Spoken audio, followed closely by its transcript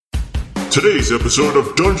Today's episode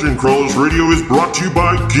of Dungeon Crawlers Radio is brought to you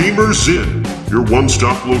by Gamers Inn, your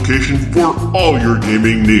one-stop location for all your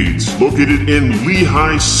gaming needs. Located in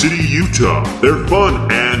Lehigh City, Utah, their fun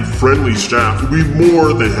and friendly staff will be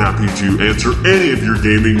more than happy to answer any of your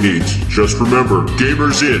gaming needs. Just remember,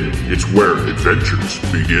 Gamers Inn, it's where adventures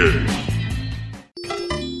begin.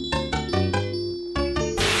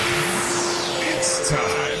 It's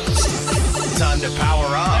time to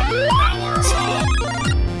power up.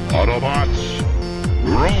 Autobots,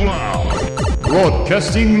 roll out!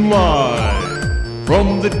 Broadcasting live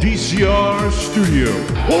from the DCR studio.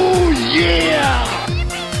 Oh yeah!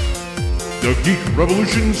 The Geek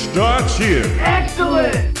Revolution starts here.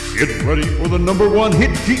 Excellent! Get ready for the #1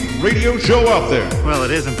 hit geek radio show out there. Well,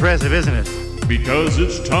 it is impressive, isn't it? Because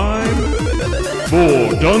it's time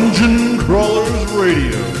for Dungeon Crawlers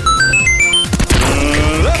Radio.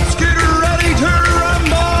 Let's get ready to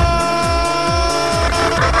rumble!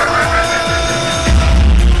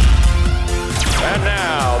 And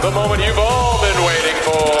now, the moment you've all been waiting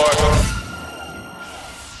for.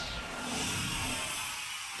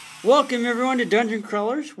 Welcome, everyone, to Dungeon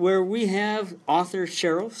Crawlers, where we have author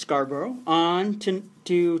Cheryl Scarborough on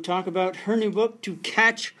to talk about her new book, To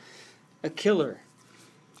Catch a Killer.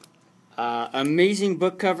 Amazing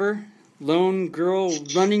book cover. Lone girl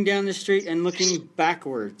running down the street and looking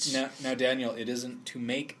backwards. Now, Daniel, it isn't to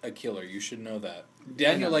make a killer. You should know that.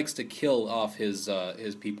 Daniel likes to kill off his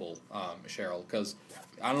people, Cheryl, because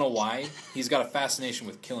I don't know why. He's got a fascination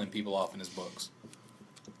with killing people off in his books.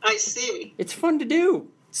 I see. It's fun to do.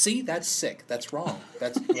 See, that's sick. That's wrong.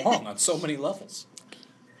 That's wrong on so many levels.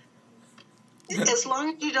 As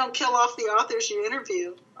long as you don't kill off the authors you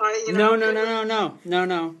interview. No.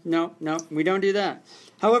 We don't do that.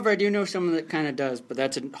 However, I do know someone that kind of does, but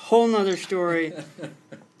that's a whole nother story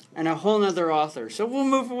and a whole nother author. So we'll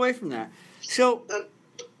move away from that. So,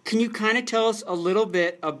 can you kind of tell us a little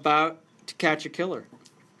bit about To Catch a Killer?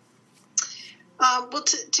 Well,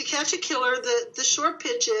 to Catch a Killer, the short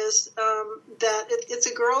pitch is that it's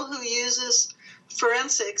a girl who uses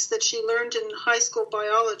forensics that she learned in high school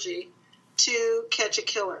biology to catch a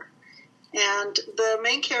killer. And the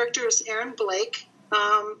main character is Erin Blake.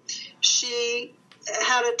 She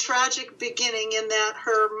had a tragic beginning in that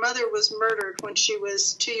her mother was murdered when she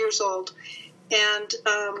was 2 years old, and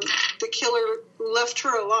the killer left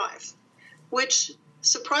her alive, which,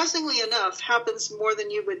 surprisingly enough, happens more than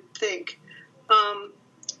you would think.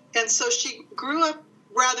 And so she grew up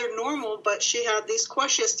rather normal, but she had these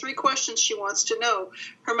questions. She has 3 questions she wants to know.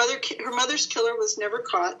 Her mother's killer was never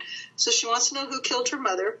caught, so she wants to know who killed her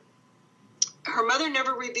mother. Her mother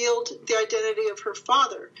never revealed the identity of her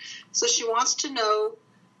father, so she wants to know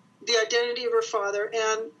the identity of her father,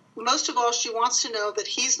 and most of all, she wants to know that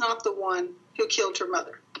he's not the one who killed her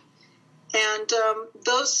mother. And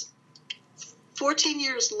those 14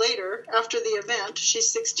 years later, after the event, she's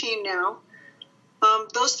 16 now,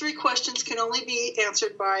 those 3 questions can only be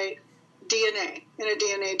answered by DNA in a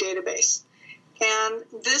DNA database. And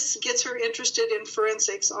this gets her interested in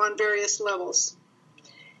forensics on various levels.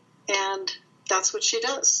 And that's what she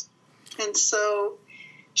does. And so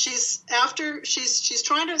she's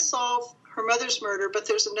trying to solve her mother's murder, but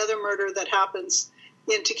there's another murder that happens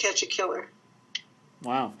in To Catch a Killer.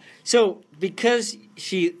 Wow. So because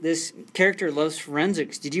this character loves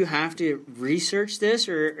forensics, did you have to research this,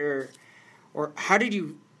 or how did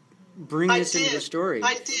you bring this into the story?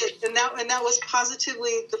 I did, and that was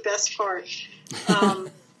positively the best part.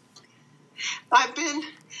 I've been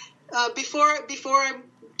before I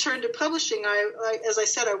turned to publishing. As I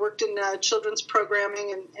said, I worked in children's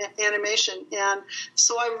programming and animation, and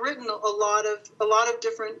so I've written a lot of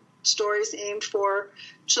different stories aimed for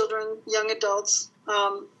children, young adults.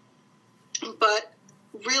 But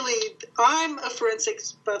really, I'm a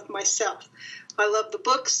forensics buff myself. I love the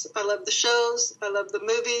books, I love the shows, I love the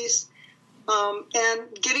movies,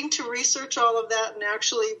 and getting to research all of that and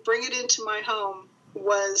actually bring it into my home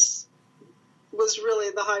was really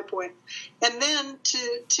the high point. And then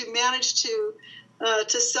to manage to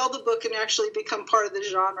sell the book and actually become part of the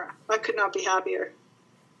genre, I could not be happier.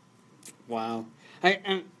 Wow.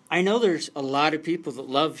 I know there's a lot of people that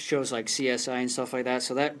love shows like CSI and stuff like that,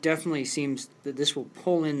 so that definitely seems that this will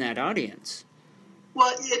pull in that audience.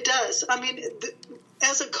 Well, it does. I mean,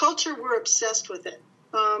 as a culture, we're obsessed with it.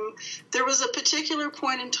 There was a particular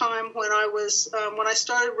point in time when when I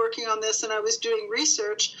started working on this and I was doing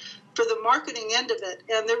research for the marketing end of it.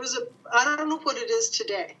 And I don't know what it is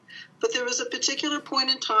today, but there was a particular point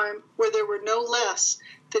in time where there were no less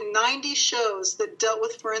than 90 shows that dealt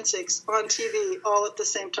with forensics on TV all at the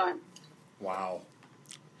same time. Wow.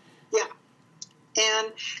 Yeah.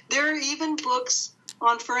 And there are even books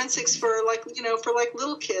on forensics for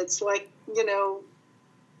little kids,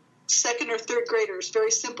 second or third graders.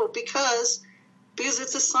 Very simple because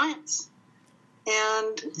it's a science,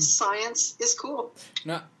 and science is cool.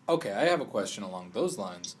 Now, okay, I have a question along those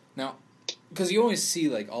lines. Now, because you always see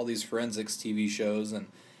like all these forensics TV shows,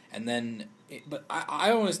 but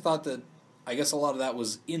I always thought that, I guess a lot of that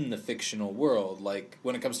was in the fictional world. Like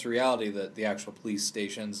when it comes to reality, that the actual police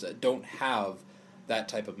stations don't have that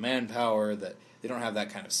type of manpower, that they don't have that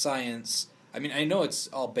kind of science. I mean, I know it's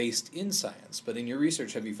all based in science, but in your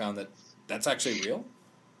research, have you found that that's actually real?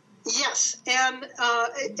 Yes, and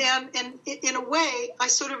in a way, I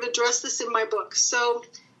sort of address this in my book. So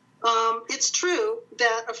it's true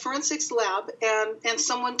that a forensics lab and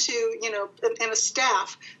someone and a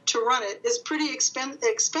staff to run it is pretty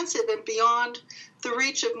expensive and beyond the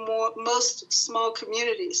reach of most small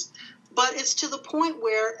communities. But it's to the point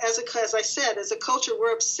where, as I said, as a culture,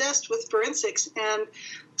 we're obsessed with forensics, and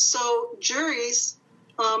so juries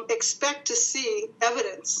expect to see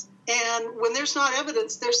evidence. And when there's not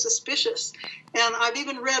evidence, they're suspicious. And I've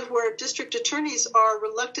even read where district attorneys are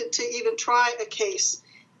reluctant to even try a case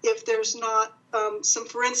if there's not some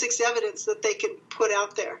forensics evidence that they can put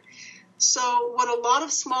out there. So what a lot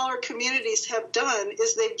of smaller communities have done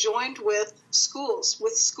is they've joined with schools,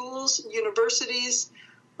 universities,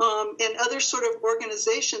 and other sort of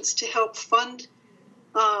organizations to help fund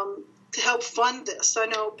this. I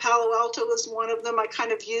know Palo Alto is one of them. I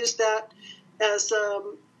kind of used that as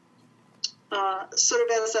sort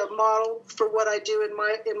of as a model for what I do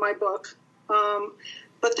in my book.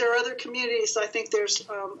 But there are other communities. I think there's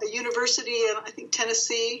a university in, I think,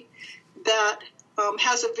 Tennessee that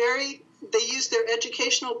has they use their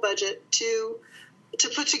educational budget to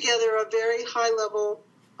put together a very high level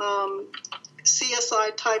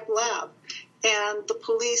CSI type lab, and the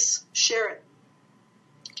police share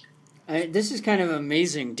it. This is kind of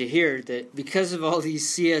amazing to hear that because of all these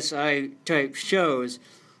CSI type shows,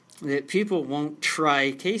 that people won't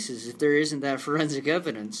try cases if there isn't that forensic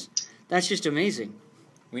evidence. That's just amazing.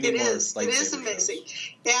 We need It more is amazing,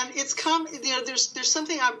 and it's come. There's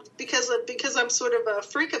something because I'm sort of a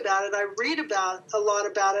freak about it. I read a lot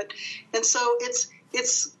about it, and so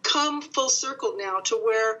it's come full circle now to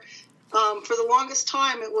where. For the longest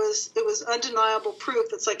time, it was undeniable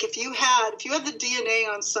proof. It's like if you had the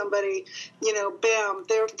DNA on somebody, bam,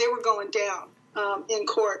 they were going down in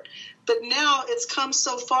court. But now it's come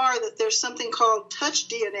so far that there's something called touch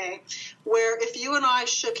DNA, where if you and I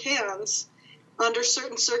shook hands under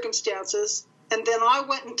certain circumstances, and then I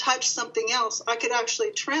went and touched something else, I could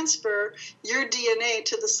actually transfer your DNA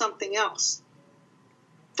to the something else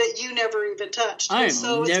that you never even touched. I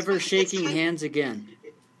am never shaking hands again.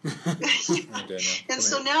 And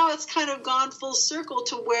so now it's kind of gone full circle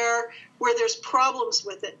to where there's problems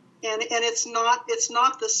with it, and it's not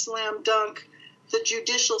the slam dunk, the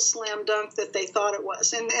judicial slam dunk that they thought it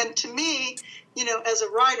was. And to me, as a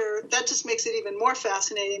writer, that just makes it even more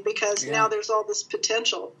fascinating because now there's all this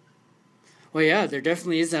potential. Well, yeah, there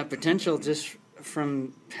definitely is that potential just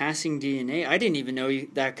from passing DNA. I didn't even know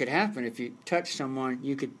that could happen. If you touch someone,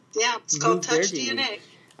 you could. Yeah, it's called touch DNA.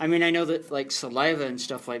 I mean, I know that, like, saliva and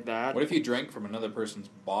stuff like that. What if you drank from another person's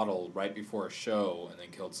bottle right before a show and then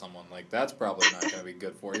killed someone? Like, that's probably not going to be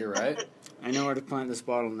good for you, right? I know where to plant this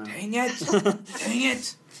bottle now. Dang it! Dang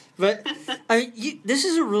it! But, I mean, this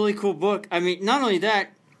is a really cool book. I mean, not only that,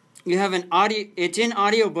 you have it's in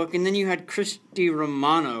audiobook, and then you had Christy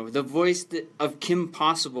Romano, the voice of Kim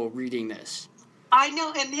Possible, reading this. I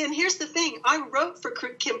know, and here's the thing. I wrote for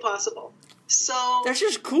Kim Possible. So that's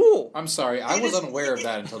just cool. I'm sorry, I was unaware of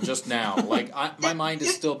that until just now. Like, my mind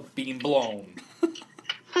is still being blown.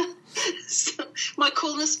 So my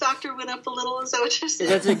coolness factor went up a little. Is that what you're saying?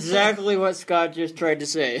 That's exactly what Scott just tried to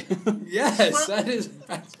say. Yes, that is.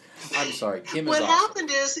 I'm sorry, Kim. What is awesome.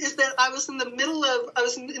 happened is that I was in the middle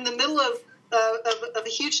of a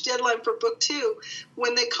huge deadline for book 2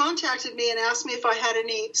 when they contacted me and asked me if I had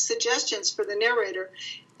any suggestions for the narrator,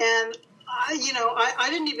 and I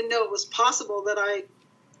didn't even know it was possible that I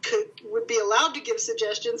would be allowed to give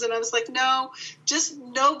suggestions, and I was like, no, just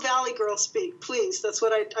no Valley Girl speak, please. That's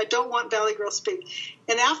what I don't want Valley Girl speak.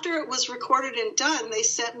 And after it was recorded and done, they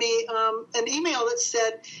sent me an email that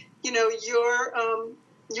said,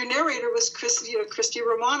 your narrator was Christy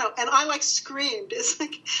Romano, and I screamed. It's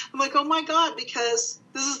like I'm like, oh my God, because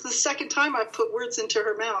this is the second time I've put words into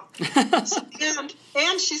her mouth,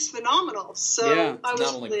 and she's phenomenal. So yeah. I was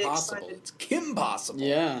not only really possible, excited. it's Kim Possible.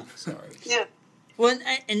 Yeah, sorry. Yeah. Well,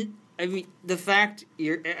 and I mean the fact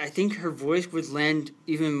I think her voice would lend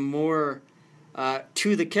even more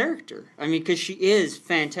to the character. I mean, because she is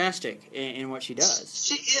fantastic in what she does.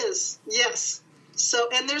 She is, yes. So,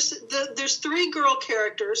 and there's 3 girl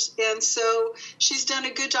characters, and so she's done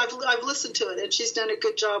a good job. I've listened to it, and she's done a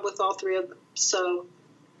good job with all 3 of them. So,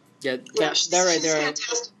 that right there.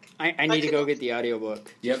 Fantastic. I need to go get the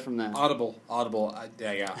audiobook. Yep. From that. Audible.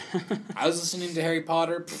 Yeah. I was listening to Harry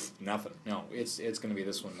Potter. Nothing. No, it's going to be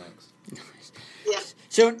this one next. Yeah.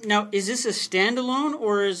 So now, is this a standalone,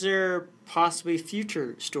 or is there possibly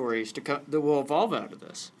future stories that will evolve out of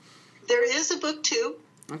this? There is a book 2.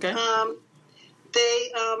 Okay.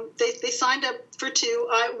 They signed up for 2.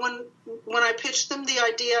 When I pitched them the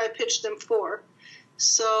idea, I pitched them 4.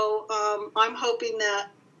 So I'm hoping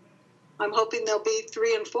there'll be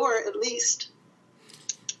 3 and 4 at least.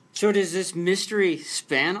 So does this mystery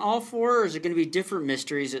span all 4, or is it going to be different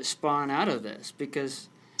mysteries that spawn out of this? Because,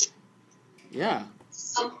 yeah.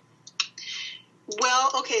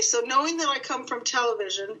 Well, okay, so knowing that I come from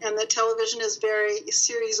television and that television is very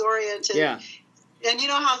series oriented. Yeah. And you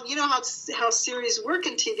know how series work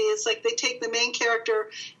in TV. It's like they take the main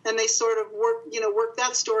character and they sort of work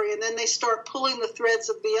that story, and then they start pulling the threads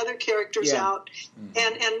of the other characters out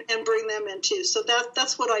and bring them in too. So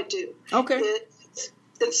that's what I do. Okay.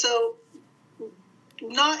 And so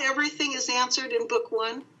not everything is answered in book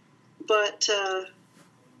 1, but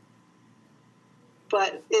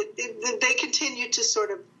they continue to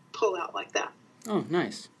sort of pull out like that. Oh,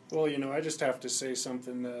 nice. Well, I just have to say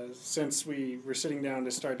something. Since we were sitting down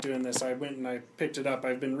to start doing this, I went and I picked it up.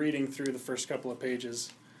 I've been reading through the first couple of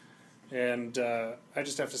pages. And I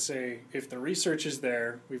just have to say, if the research is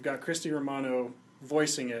there, we've got Christy Romano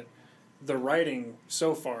voicing it. The writing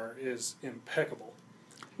so far is impeccable.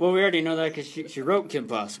 Well, we already know that because she wrote Kim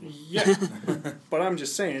Possible. Yeah. But I'm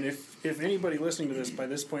just saying, if anybody listening to this by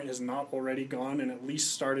this point has not already gone and at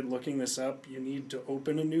least started looking this up, you need to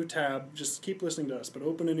open a new tab. Just keep listening to us, but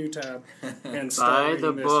open a new tab and start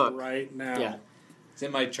reading this right now. Yeah. It's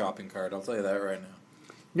in my shopping cart, I'll tell you that right now.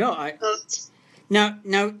 No,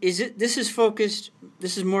 now is it? This is focused.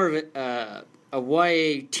 This is more of a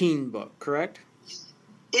YA teen book, correct?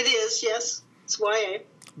 It is, yes. It's YA.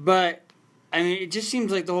 But I mean, it just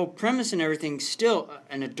seems like the whole premise and everything. Still,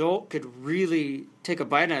 an adult could really take a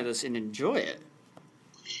bite out of this and enjoy it.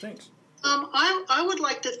 Thanks. I would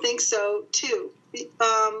like to think so too.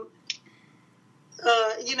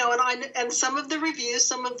 And some of the reviews,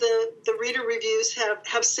 some of the reader reviews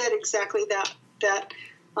have said exactly that. That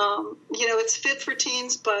it's fit for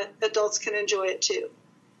teens, but adults can enjoy it too.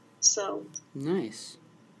 So nice.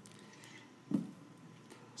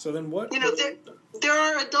 So then what? There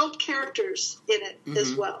are adult characters in it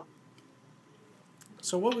as well.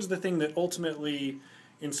 So what was the thing that ultimately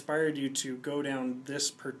inspired you to go down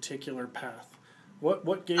this particular path?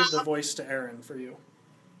 What gave the voice to Aaron for you?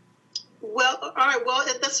 Well, all right. Well,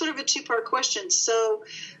 that's sort of a 2-part question. So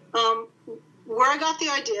where I got the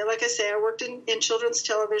idea, like I say, I worked in children's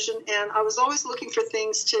television, and I was always looking for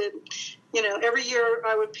things to, every year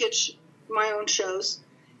I would pitch my own shows.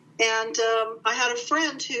 And I had a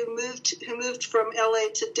friend who moved from LA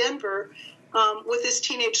to Denver with his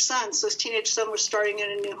teenage son. So his teenage son was starting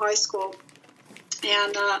in a new high school.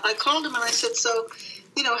 And I called him and I said, so,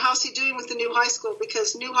 how's he doing with the new high school?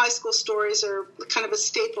 Because new high school stories are kind of a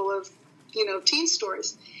staple of, teen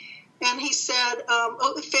stories. And he said,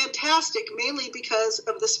 fantastic, mainly because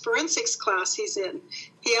of this forensics class he's in.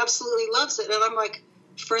 He absolutely loves it. And I'm like,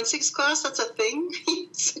 forensics class? That's a thing?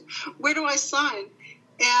 Where do I sign?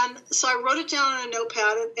 And so I wrote it down on a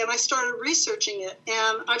notepad, and I started researching it.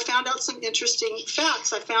 And I found out some interesting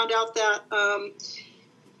facts. I found out that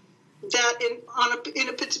in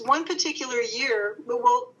one particular year,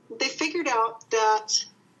 they figured out that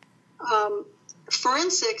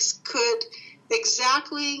forensics could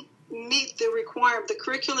exactly meet the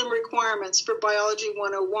curriculum requirements for Biology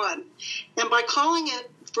 101. And by calling it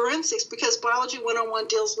forensics, because Biology 101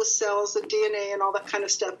 deals with cells and DNA and all that kind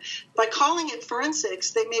of stuff, by calling it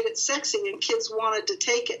forensics, they made it sexy and kids wanted to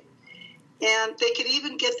take it. And they could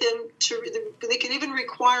even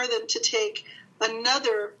require them to take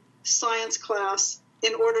another science class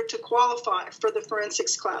in order to qualify for the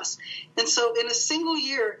forensics class. And so in a single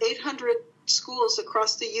year, 800 schools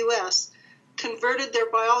across the U.S. converted their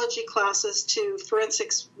biology classes to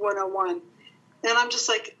Forensics 101. And I'm just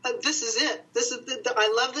like, this is it. I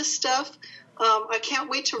love this stuff. I can't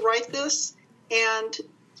wait to write this. And,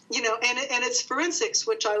 and it's forensics,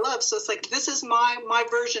 which I love. So it's like, this is my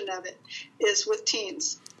version of it, is with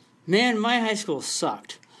teens. Man, my high school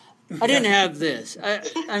sucked. I didn't have this. I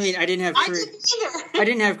mean, I didn't have I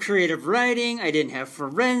didn't have creative writing. I didn't have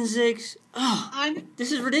forensics. Oh,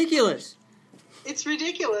 this is ridiculous. It's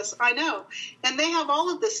ridiculous. I know, and they have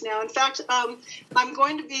all of this now. In fact, I'm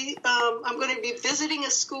going to be visiting a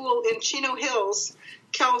school in Chino Hills,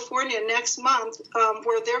 California next month,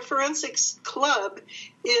 where their forensics club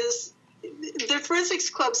is. Their forensics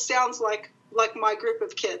club sounds like my group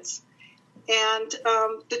of kids, and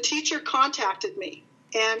the teacher contacted me.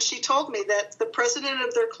 And she told me that the president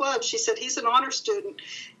of their club, she said he's an honor student,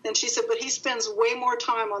 and she said, but he spends way more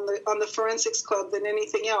time on the forensics club than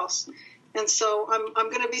anything else. And so I'm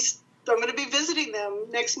going to be visiting them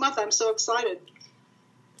next month. I'm so excited.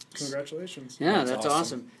 Congratulations! Yeah, that's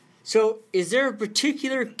awesome. So, is there a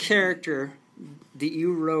particular character that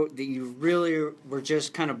you wrote that you really were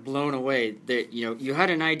just kind of blown away? That you had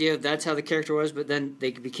an idea that's how the character was, but then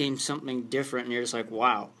they became something different, and you're just like,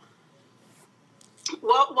 wow.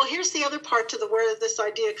 Well, here's the other part to the where this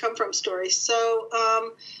idea come from story. So,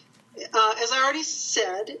 as I already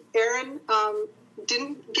said, Erin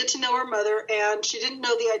didn't get to know her mother, and she didn't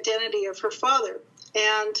know the identity of her father.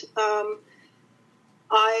 And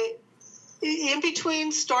in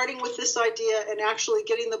between starting with this idea and actually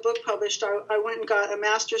getting the book published, I went and got a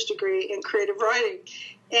master's degree in creative writing.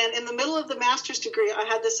 And in the middle of the master's degree, I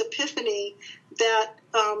had this epiphany that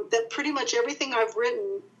pretty much everything I've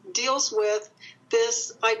written deals with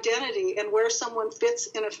this identity and where someone fits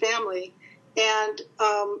in a family, and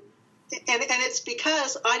it's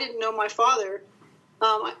because I didn't know my father.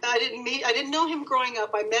 I didn't know him growing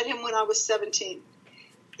up. I met him when I was 17,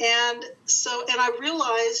 and I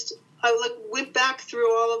realized I went back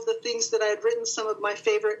through all of the things that I had written, some of my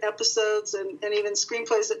favorite episodes, and even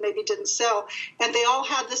screenplays that maybe didn't sell, and they all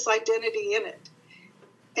had this identity in it,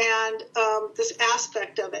 and this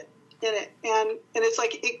aspect of it in it, and it's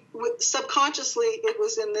like subconsciously it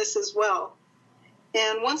was in this as well.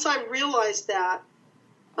 And once I realized that,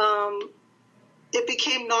 it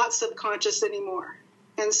became not subconscious anymore.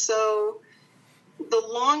 And so the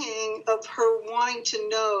longing of her wanting to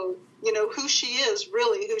know, who she is,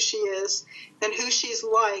 really who she is, and who she's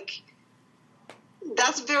like,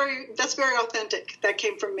 that's very authentic. That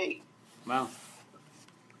came from me. Wow.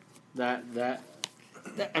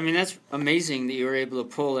 I mean, that's amazing that you were able to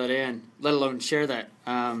pull that in, let alone share that.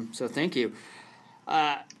 So thank you.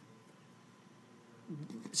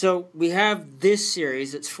 So we have this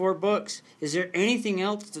series. It's 4 books. Is there anything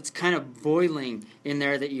else that's kind of boiling in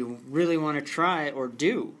there that you really want to try or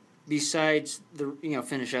do besides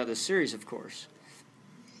finish out this series, of course?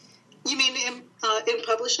 You mean in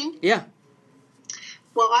publishing? Yeah.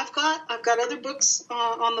 Well, I've got other books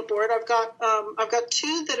on the board. I've got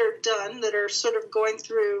 2 that are done that are sort of going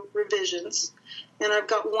through revisions, and I've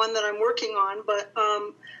got one that I'm working on. But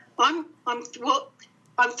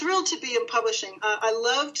I'm thrilled to be in publishing. I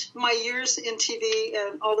loved my years in TV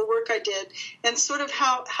and all the work I did, and sort of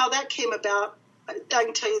how that came about. I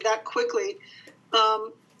can tell you that quickly.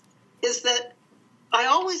 Is that I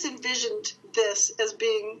always envisioned this as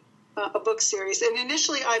being a book series, and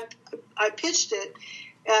initially I pitched it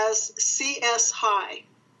as CS High,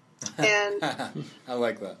 and I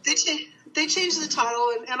like that. They changed the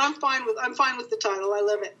title, and I'm fine with the title. I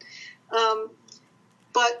love it.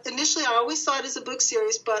 But initially, I always saw it as a book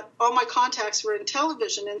series, but all my contacts were in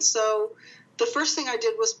television, and so the first thing I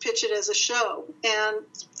did was pitch it as a show. And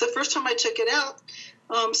the first time I took it out,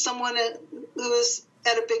 someone who was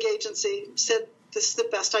at a big agency said, "This is the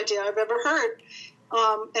best idea I've ever heard."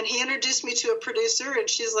 And he introduced me to a producer, and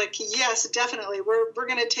she's like, "Yes, definitely, we're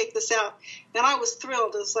going to take this out." And I was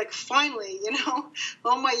thrilled. It was like, finally,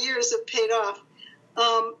 all my years have paid off.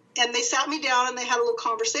 And they sat me down and they had a little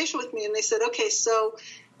conversation with me, and they said, "Okay, so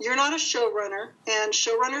you're not a showrunner, and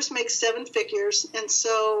showrunners make 7 figures, and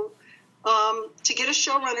so to get a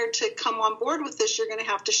showrunner to come on board with this, you're going to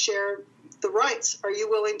have to share the rights. Are you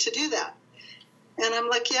willing to do that?" And I'm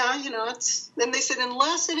like, "Yeah, it's." Then they said,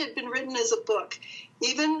 "Unless it had been written as a book,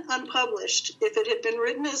 even unpublished, if it had been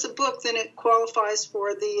written as a book, then it qualifies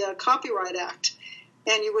for the Copyright Act,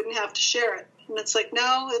 and you wouldn't have to share it." And it's like,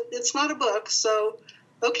 "No, it's not a book, so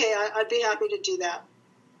okay, I'd be happy to do that."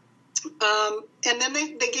 And then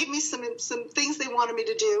they gave me some things they wanted me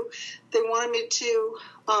to do. They wanted me to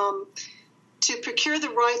procure the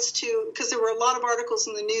rights to, because there were a lot of articles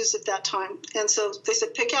in the news at that time. And so they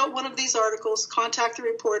said, pick out one of these articles, contact the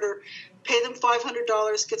reporter, pay them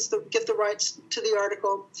 $500, get the rights to the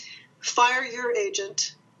article, fire your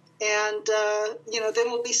agent, and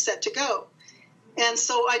then we'll be set to go. And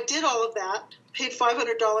so I did all of that, paid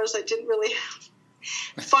 $500 I didn't really have,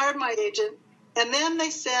 fired my agent, and then they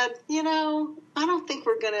said, I don't think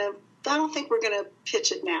we're gonna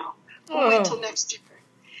pitch it now. We'll wait till next year.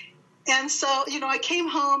 And so, I came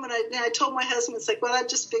home and I told my husband, it's like, well, that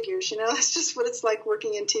just figures, that's just what it's like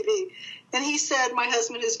working in TV. And he said, my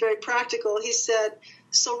husband is very practical. He said,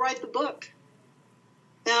 so write the book.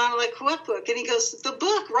 And I'm like, what book? And he goes, the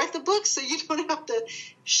book, write the book so you don't have to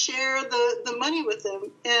share the money with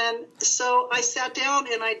them. And so I sat down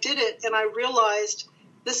and I did it, and I realized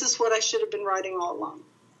this is what I should have been writing all along.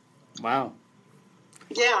 Wow.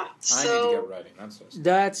 Yeah. I need to get writing.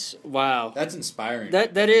 That's wow. That's inspiring.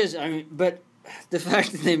 That is. I mean, but the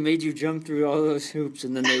fact that they made you jump through all those hoops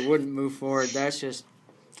and then they wouldn't move forward, it's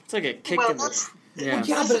like a kick in the... Yeah,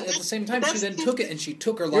 but at the same time, she then took it and she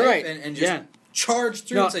took her life right. and just charged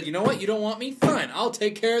through and said, you know what, you don't want me? Fine, I'll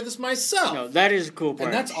take care of this myself. No, that is a cool part.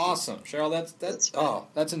 And that's awesome. Cheryl,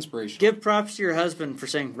 that's inspirational. Give props to your husband for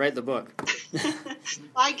saying, write the book.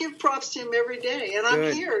 I give props to him every day, and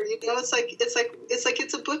I'm here. It's like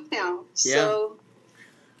it's a book now. Yeah. So,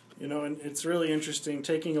 and it's really interesting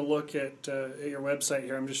taking a look at your website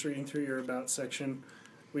here. I'm just reading through your About section.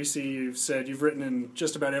 We see you've said you've written in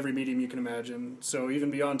just about every medium you can imagine. So even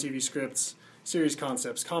beyond TV scripts, series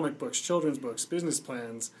concepts, comic books, children's books, business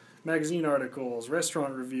plans, magazine articles,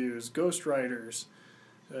 restaurant reviews, ghostwriters.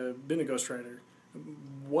 Been a ghostwriter.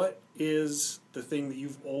 What is the thing that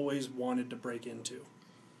you've always wanted to break into?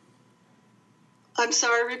 I'm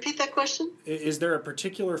sorry, repeat that question? Is there a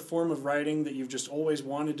particular form of writing that you've just always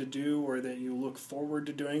wanted to do, or that you look forward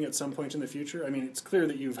to doing at some point in the future? I mean, it's clear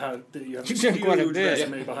that you have a huge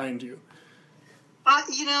resume behind you.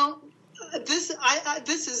 This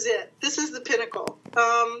is it. This is the pinnacle.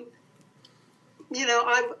 I've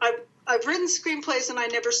written screenplays and I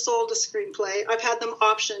never sold a screenplay. I've had them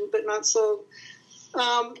optioned but not sold.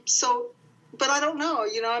 But I don't know.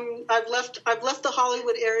 I've left the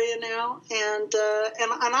Hollywood area now, and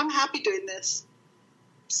I'm happy doing this.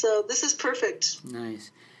 So this is perfect.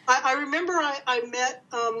 Nice. I remember I met.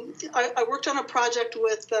 I worked on a project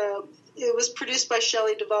with. It was produced by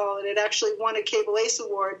Shelley Duvall, and it actually won a Cable Ace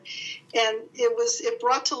Award. And it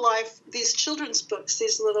brought to life these children's books,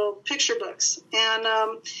 these little picture books. And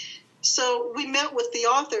so we met with the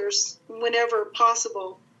authors whenever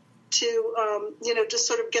possible to, just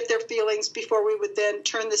sort of get their feelings before we would then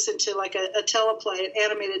turn this into like a teleplay, an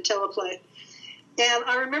animated teleplay. And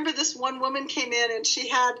I remember this one woman came in and she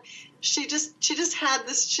just had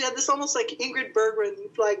this almost like Ingrid Bergman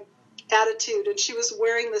like attitude, and she was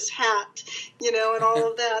wearing this hat, and all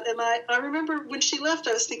of that. And I remember when she left,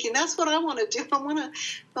 I was thinking, that's what I want to do. I want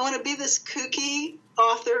to be this kooky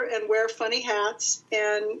author and wear funny hats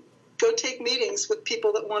and go take meetings with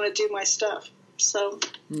people that want to do my stuff. So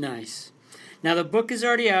nice. Now the book is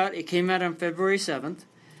already out. It came out on February 7th.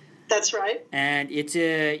 That's right. And you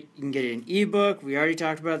can get it in ebook. We already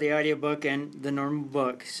talked about the audiobook and the normal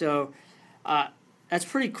book. So that's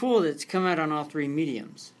pretty cool that it's come out on all three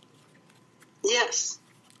mediums. Yes.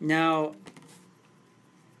 Now,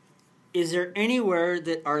 is there anywhere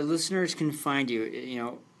that our listeners can find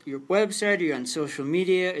you? Your website, are you on social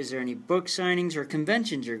media? Is there any book signings or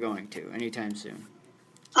conventions you're going to anytime soon?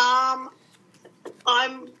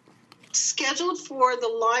 I'm scheduled for the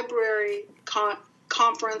library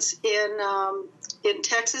conference in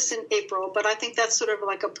Texas in April, but I think that's sort of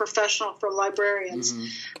like a professional for librarians.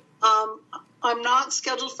 Mm-hmm. I'm not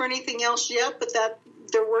scheduled for anything else yet, but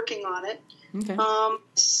they're working on it. Okay.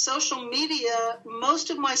 Social media, most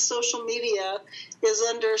of my social media is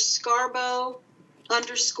under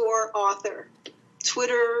Scarbo_author.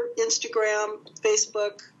 Twitter, Instagram,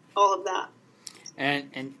 Facebook, all of that.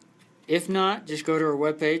 And if not, just go to our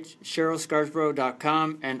webpage,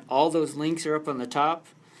 CherylScarsborough.com, and all those links are up on the top,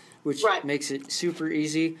 which makes it super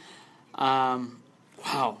easy.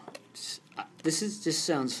 Wow. This just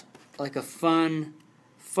sounds like a fun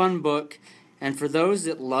book. And for those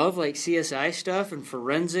that love like CSI stuff and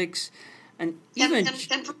forensics, and even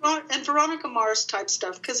and Veronica Mars type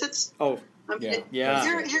stuff, because it's your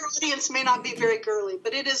audience may not be very girly,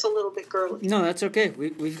 but it is a little bit girly. No, that's okay.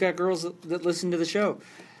 We've got girls that listen to the show.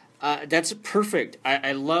 That's perfect.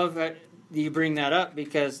 I love that you bring that up,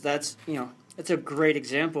 because that's it's a great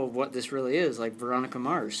example of what this really is, like Veronica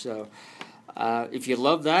Mars. So if you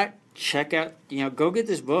love that, check out go get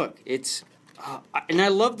this book. It's and I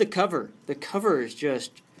love the cover. The cover is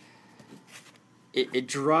just, it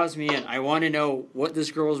draws me in. I want to know what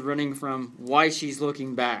this girl is running from, why she's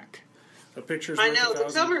looking back. The pictures. I know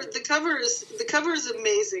the cover is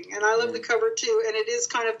amazing, and I love the cover too. And it is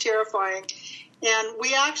kind of terrifying. And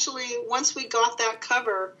we actually, once we got that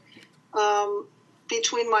cover,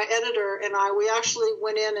 between my editor and I, we actually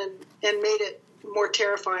went in and made it more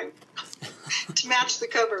terrifying to match the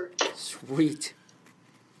cover. Sweet.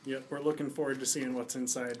 Yeah, we're looking forward to seeing what's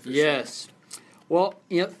inside. Yes. Sure. Well,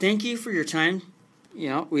 thank you for your time.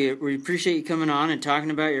 We appreciate you coming on and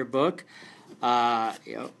talking about your book. Definitely,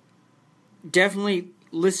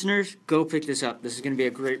 listeners, go pick this up. This is going to be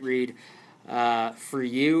a great read for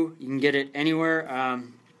you. You can get it anywhere.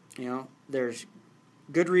 There's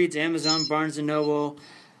Goodreads, Amazon, Barnes & Noble.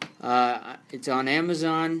 It's on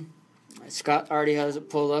Amazon. Scott already has it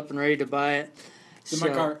pulled up and ready to buy it. It's in my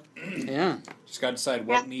car. Yeah. Just got to decide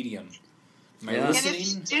what medium. Am I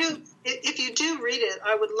listening? And if you do read it,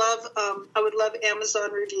 I would love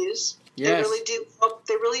Amazon reviews. Yes.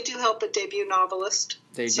 They really do help a debut novelist.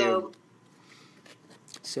 They do.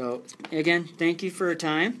 So again, thank you for your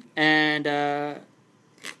time, and yeah.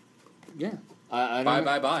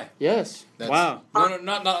 Bye. Yes. Wow. No,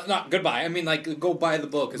 not goodbye. I mean, like, go buy the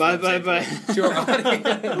book. Bye. To our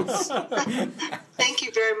audience. Thank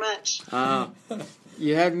you very much.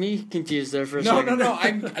 You had me confused there for a second. No.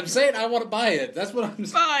 I'm saying I want to buy it. That's what I'm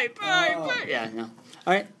saying. Bye. Yeah, no.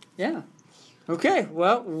 All right. Yeah. Okay.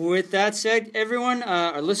 Well, with that said, everyone,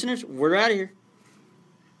 our listeners, we're out of here.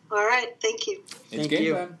 All right. Thank you. It's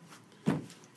game time.